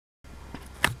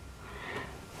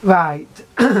Right,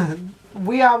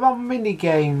 we are on mini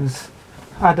games.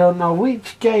 I don't know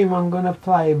which game I'm gonna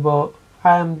play, but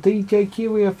I am DJ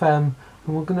Kiwi FM,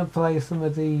 and we're gonna play some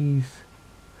of these.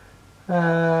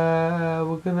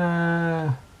 We're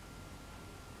gonna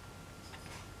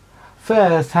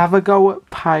first have a go at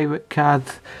pirate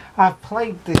cards. I've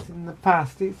played this in the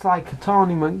past. It's like a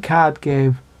tournament card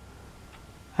game,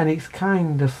 and it's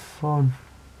kind of fun.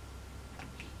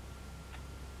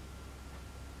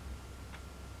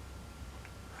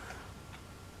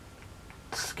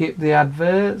 Skip the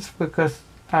adverts because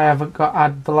I haven't got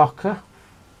ad blocker.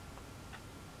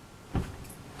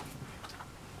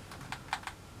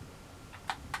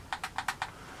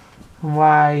 And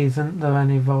why isn't there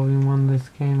any volume on this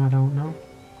game? I don't know.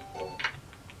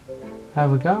 There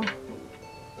we go.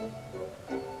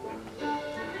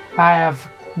 I have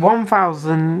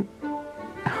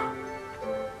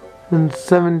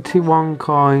 1,071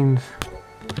 coins.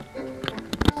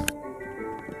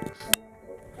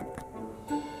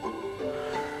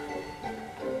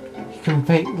 You can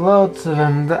pick loads of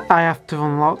them. I have to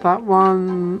unlock that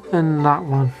one and that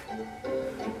one.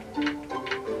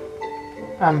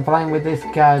 I'm playing with this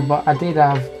guy, but I did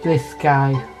have this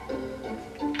guy.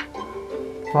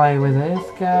 Play with this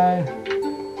guy.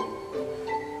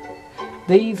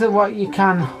 These are what you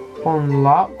can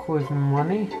unlock with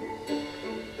money.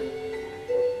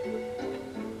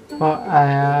 But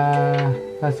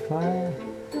let's play.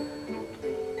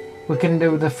 We can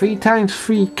do the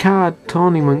 3x3 card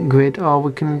tournament grid, or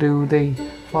we can do the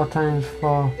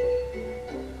 4x4.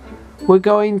 We're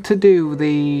going to do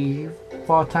the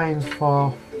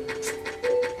 4x4.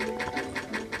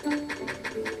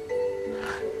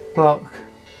 Look.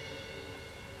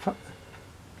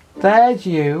 There's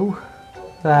you.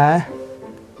 There.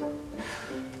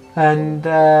 And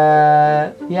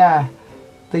yeah.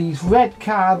 These red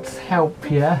cards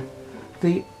help you.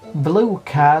 The blue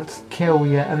cards kill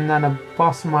you, and then a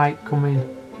boss might come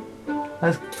in.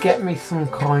 Let's get me some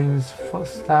coins for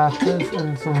starters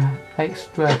and some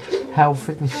extra health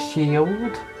and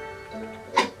shield.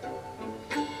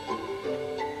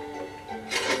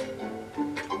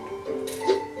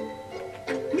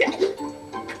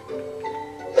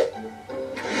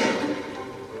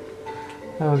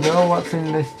 There we go, what's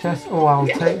in this chest? Oh, I'll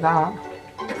take that.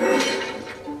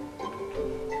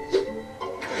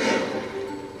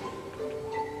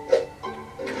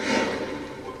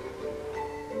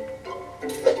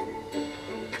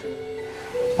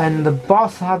 And the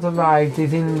boss has arrived.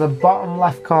 He's in the bottom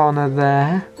left corner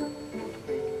there.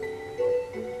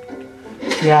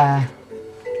 Yeah.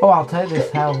 Oh, I'll take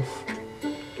this health.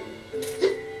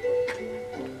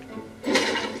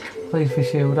 Please for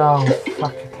shield. Oh,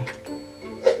 fuck it.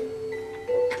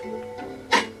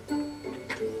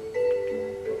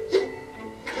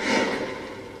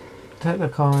 Take the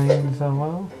coins, oh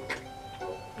well.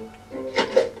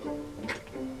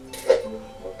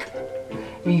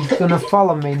 He's gonna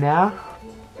follow me now.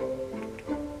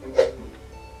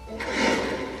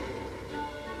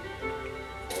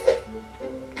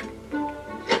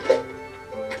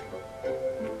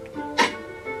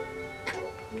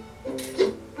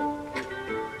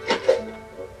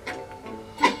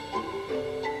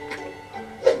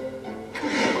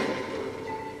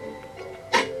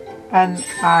 And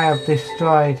I have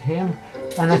destroyed him,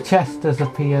 and a chest has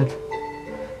appeared.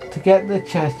 To get the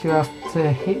chest, you have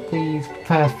to hit these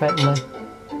perfectly.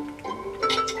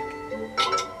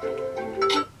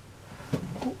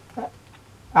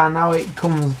 I know it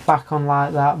comes back on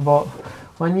like that, but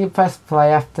when you press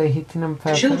play after hitting them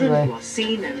perfectly... Children who are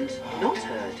seen and not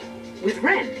heard. With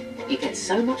Ren, you get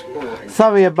so much more.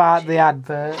 Sorry about the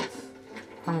adverts.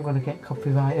 I'm going to get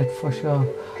copyrighted for sure.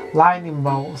 Lightning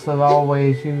bolts are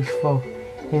always useful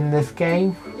in this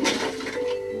game.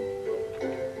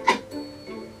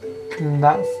 And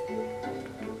that's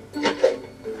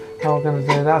how we're going to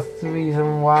do. That's the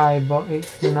reason why, but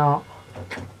it's not.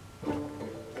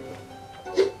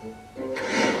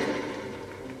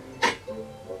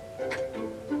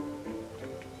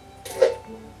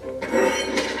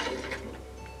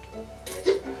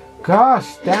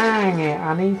 Gosh dang it,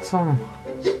 I need some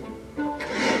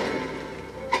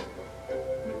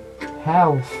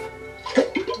health.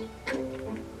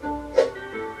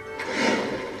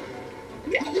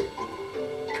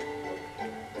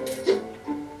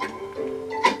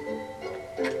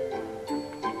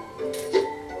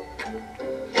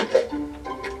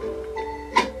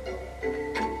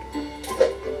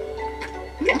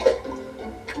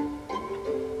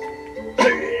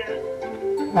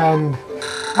 And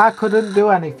I couldn't do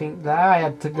anything there. I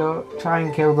had to go try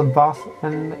and kill the boss,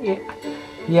 and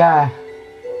yeah.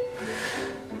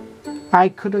 I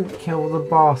couldn't kill the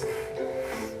boss.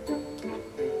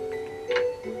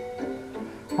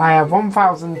 I have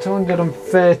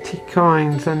 1,230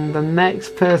 coins and the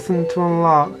next person to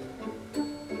unlock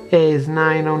is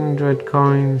 900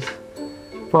 coins.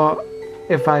 But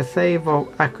if I save up,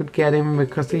 I could get him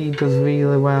because he does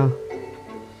really well.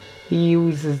 He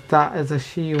uses that as a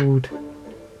shield.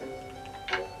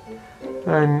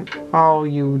 And all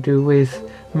you do is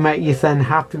make yourself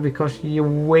happy because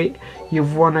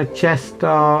you've won a chest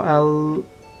or a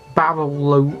barrel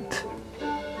loot.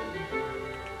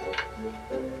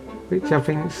 Which I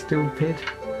think is stupid.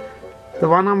 The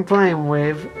one I'm playing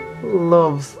with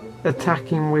loves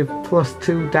attacking with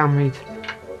 +2 damage.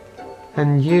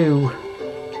 And you,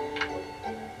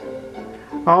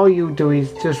 all you do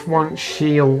is just want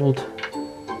shield.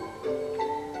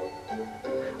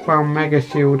 Well, mega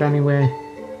shield anyway.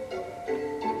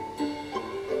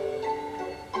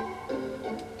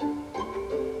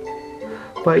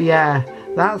 But yeah,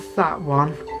 that's that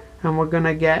one. And we're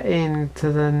gonna get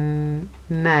into the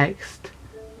next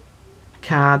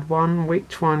card one.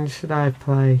 Which one should I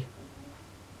play?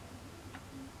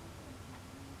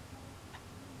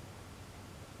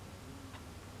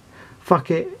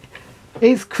 Fuck it.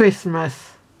 It's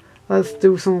Christmas. Let's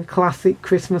do some classic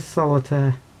Christmas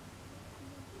solitaire.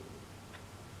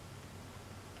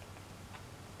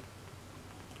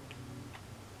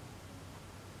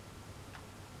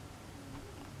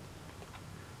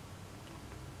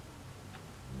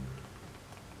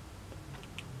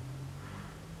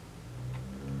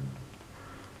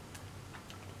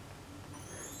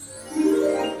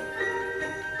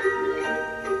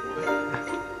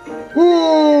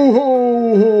 Ho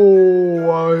ho ho!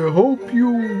 I hope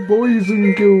you boys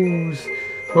and girls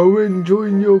are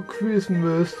enjoying your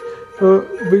Christmas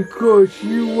because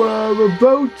you are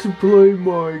about to play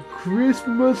my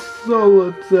Christmas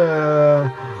solitaire.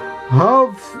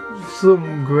 Have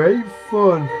some great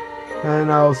fun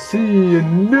and I'll see you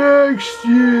next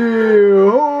year!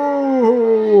 Ho ho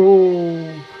ho!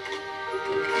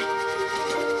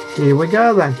 Here we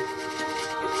go then.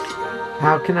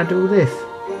 How can I do this?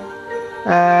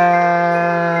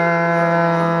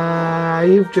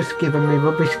 You've just given me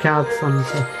rubbish cards,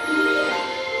 Santa.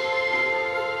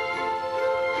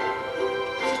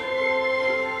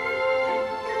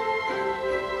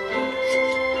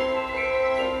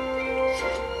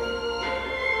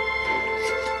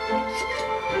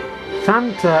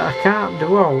 Santa, I can't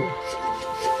do all.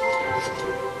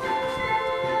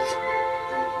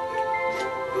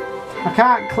 I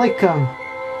can't click them.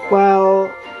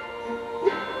 Well,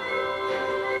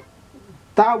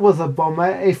 that was a bummer.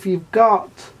 If you've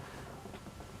got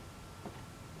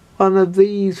one of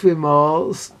these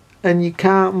remotes and you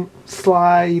can't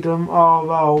slide them all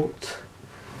out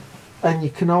and you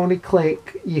can only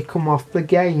click, you come off the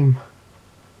game.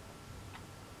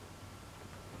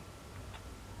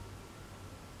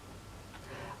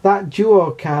 That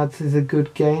Duo Cards is a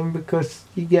good game because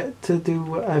you get to do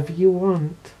whatever you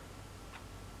want.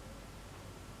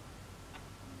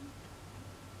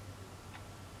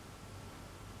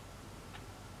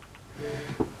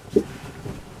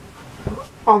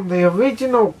 On the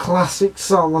original classic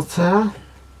solitaire,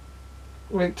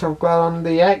 which I've got on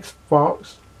the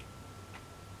Xbox,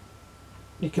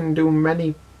 you can do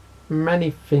many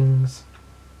things.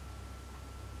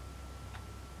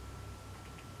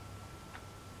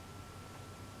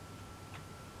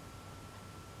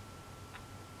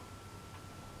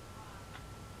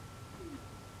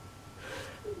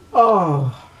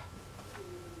 Oh.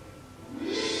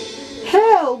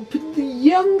 Help the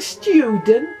young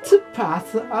student to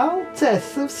pass all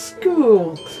tests of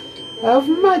school of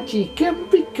magic and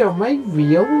become a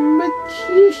real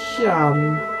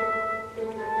magician.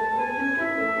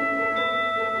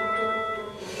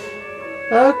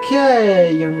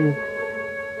 Okay,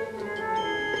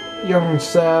 young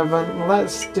servant,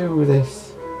 let's do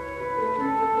this.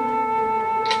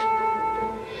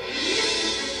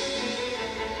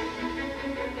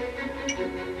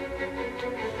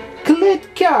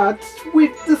 Collect cards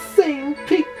with the same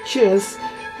pictures.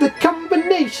 The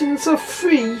combinations of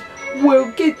 3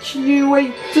 will get you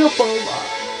a double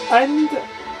and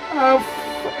a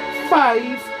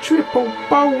 5 triple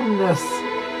bonus.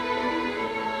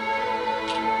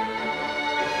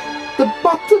 The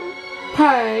bottom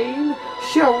pane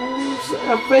shows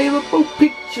available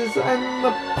pictures and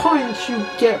the points you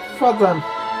get for them.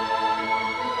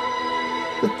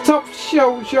 The top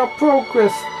shows your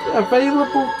progress,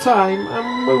 available time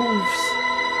and moves.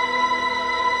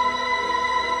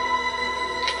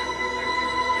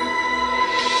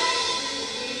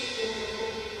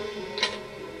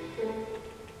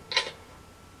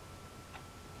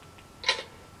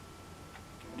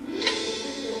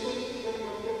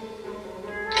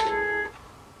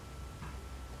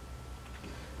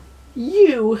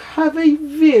 You have a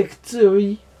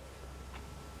victory.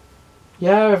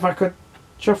 Yeah, if I could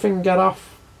chuffing get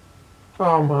off.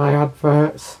 Oh, my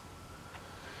adverts.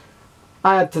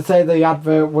 I had to say the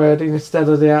advert word instead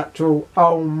of the actual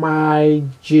oh my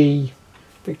G.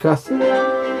 Because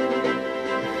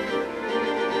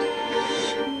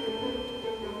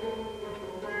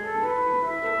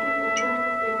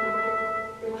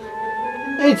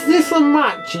is this a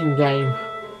matching game?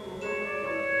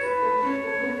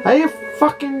 Are you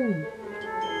fucking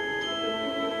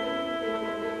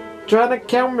trying to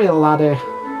kill me, laddie?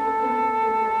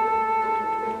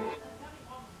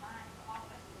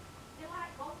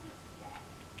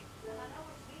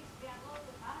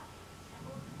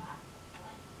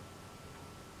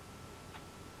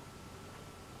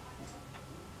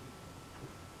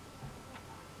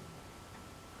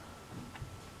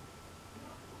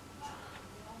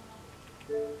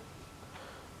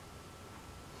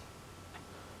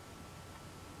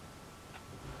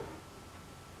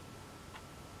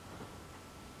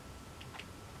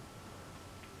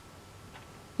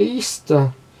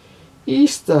 Easter.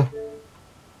 Easter.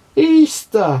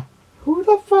 Easter. Who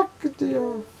the fuck do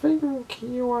you think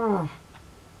you are?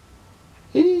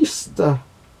 Easter.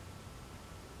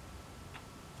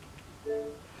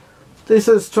 This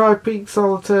is Tri-Peak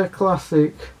Solitaire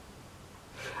Classic.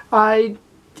 I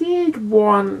did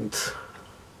want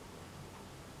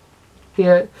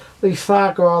the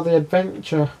saga or the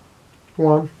adventure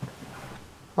one,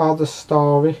 or the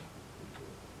story,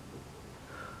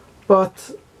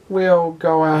 but we'll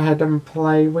go ahead and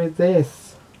play with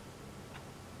this.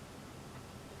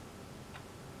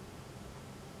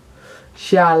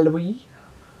 Shall we?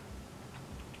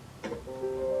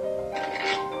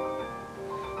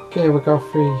 Okay, we go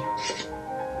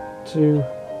 3, 2.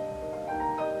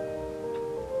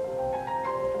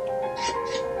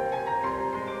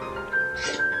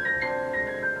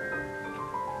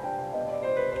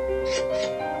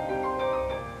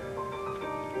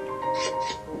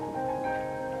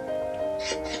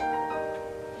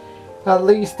 At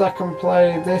least I can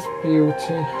play this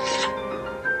beauty.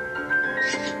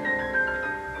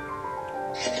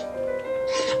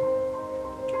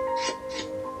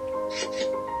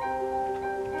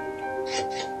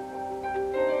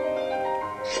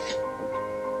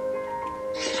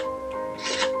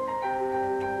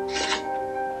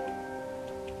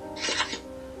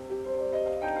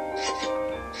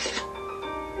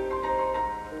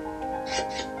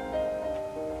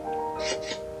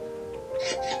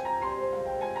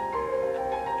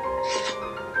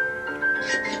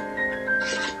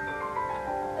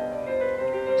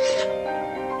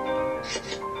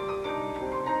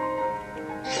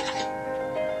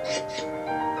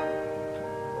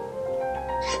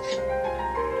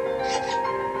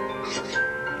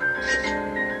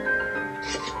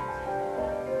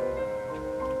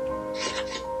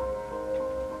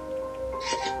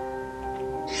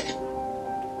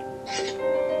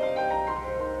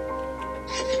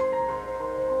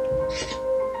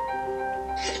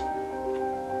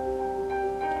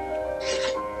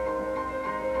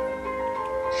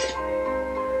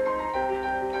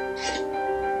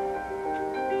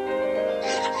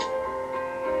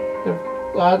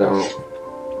 I don't.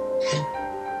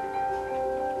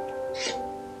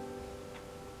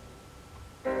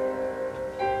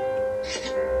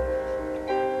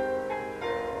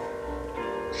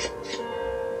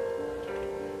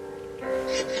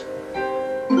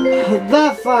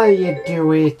 That's how you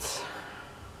do it.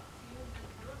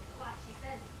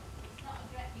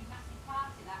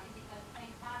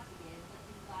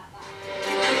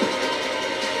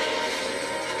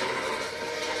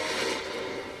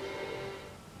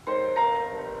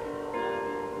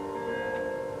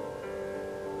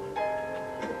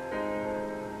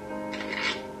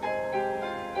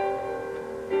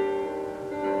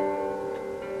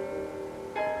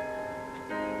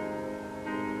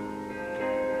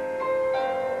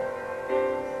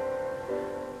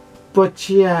 But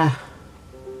yeah,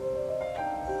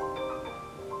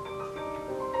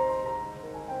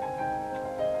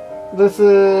 this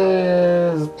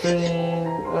has been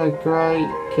a great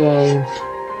game.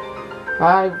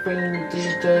 I've been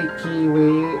DJ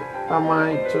Kiwi. I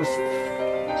might just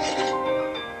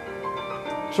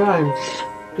try and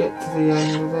get to the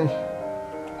end of this.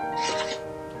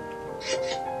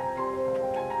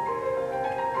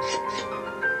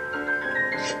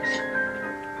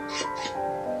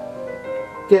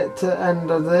 Get to the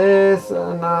end of this,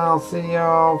 and I'll see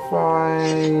y'all for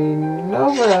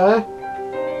another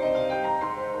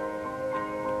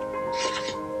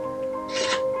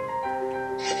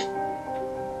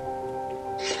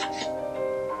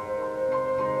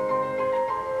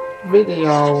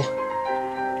video.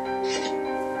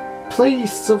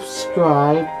 Please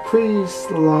subscribe, please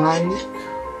like,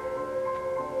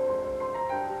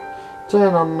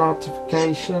 turn on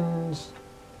notifications,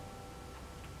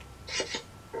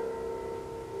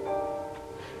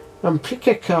 and pick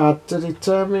a card to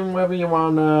determine whether you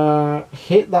want to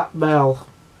hit that bell.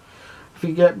 If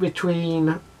you get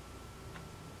between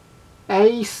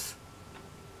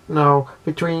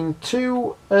between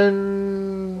 2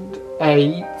 and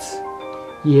 8,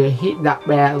 you hit that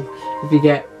bell. If you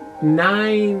get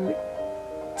 9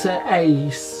 to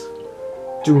ace,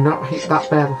 do not hit that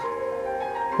bell.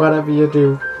 Whatever you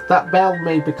do, that bell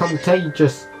may be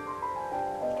contagious.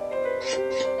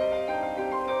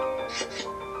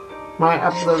 Might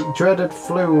have the dreaded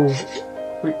flu,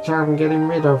 which I'm getting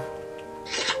rid of.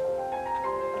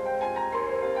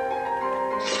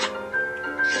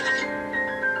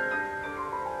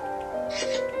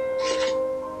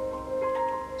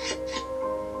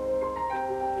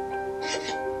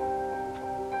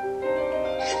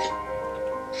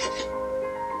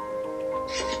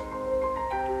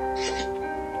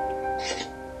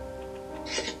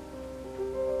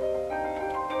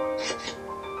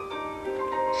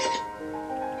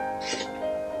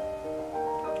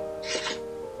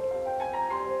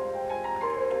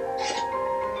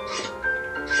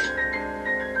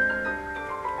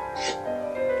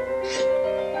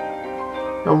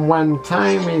 And when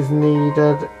time is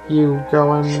needed, you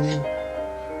go and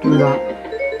do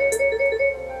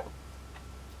that.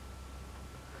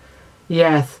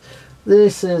 Yes,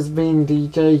 this has been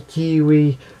DJ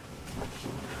Kiwi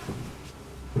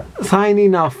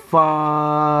signing off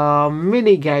for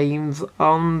mini games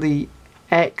on the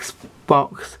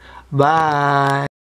Xbox. Bye.